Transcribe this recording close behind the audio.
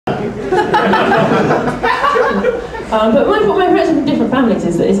But my parents are from different families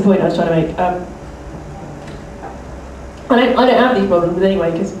is the point I was trying to make. I don't have these problems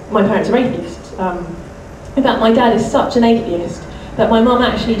anyway because my parents are atheists. In fact, my dad is such an atheist that my mum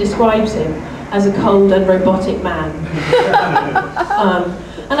actually describes him as a cold and robotic man.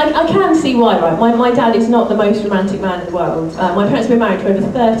 And I can see why, right? My dad is not the most romantic man in the world. My parents have been married for over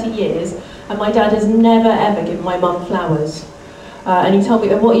 30 years, and my dad has never ever given my mum flowers. And he told me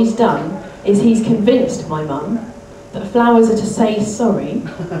that what he's done is he's convinced my mum that flowers are to say sorry,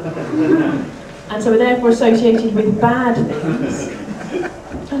 and so are therefore associated with bad things,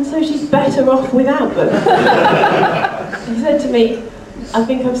 and so she's better off without them. He said to me, I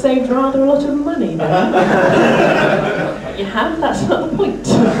think I've saved rather a lot of money there. You have? That's not the point.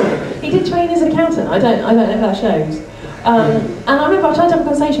 He did train as an accountant. I don't know if that shows. And I remember I tried to have a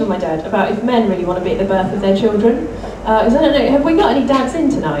conversation with my dad about if men really want to be at the birth of their children. Because I don't know, have we got any dads in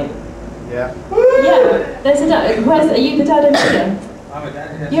tonight? Yeah. Yeah, there's a dad. Are you the dad over here? I'm a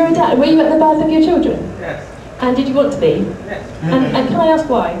dad, yes. You're a dad. Were you at the birth of your children? Yes. And did you want to be? Yes. And can I ask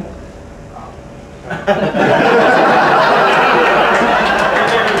why?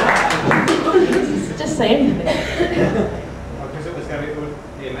 Just say anything. Because it would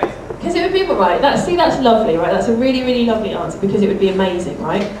be amazing. Because it would be right. That's lovely, right? That's a really, really lovely answer because it would be amazing,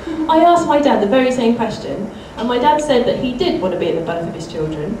 right? I asked my dad the very same question, and my dad said that he did want to be at the birth of his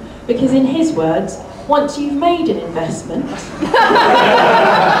children because, in his words, once you've made an investment,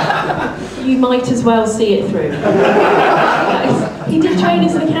 you might as well see it through. He did train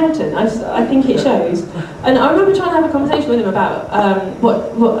as an accountant. I think it shows. And I remember trying to have a conversation with him about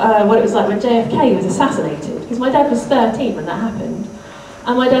what it was like when JFK was assassinated, because my dad was 13 when that happened.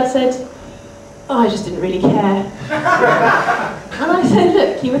 And my dad said, oh, I just didn't really care. And I said,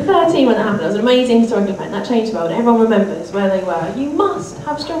 look, you were 13 when that happened. It was an amazing historical event. That changed the world. Everyone remembers where they were. You must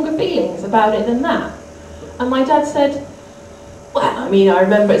have stronger feelings about it than that. And my dad said, well, I mean, I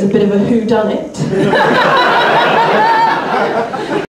remember it's a bit of a whodunit.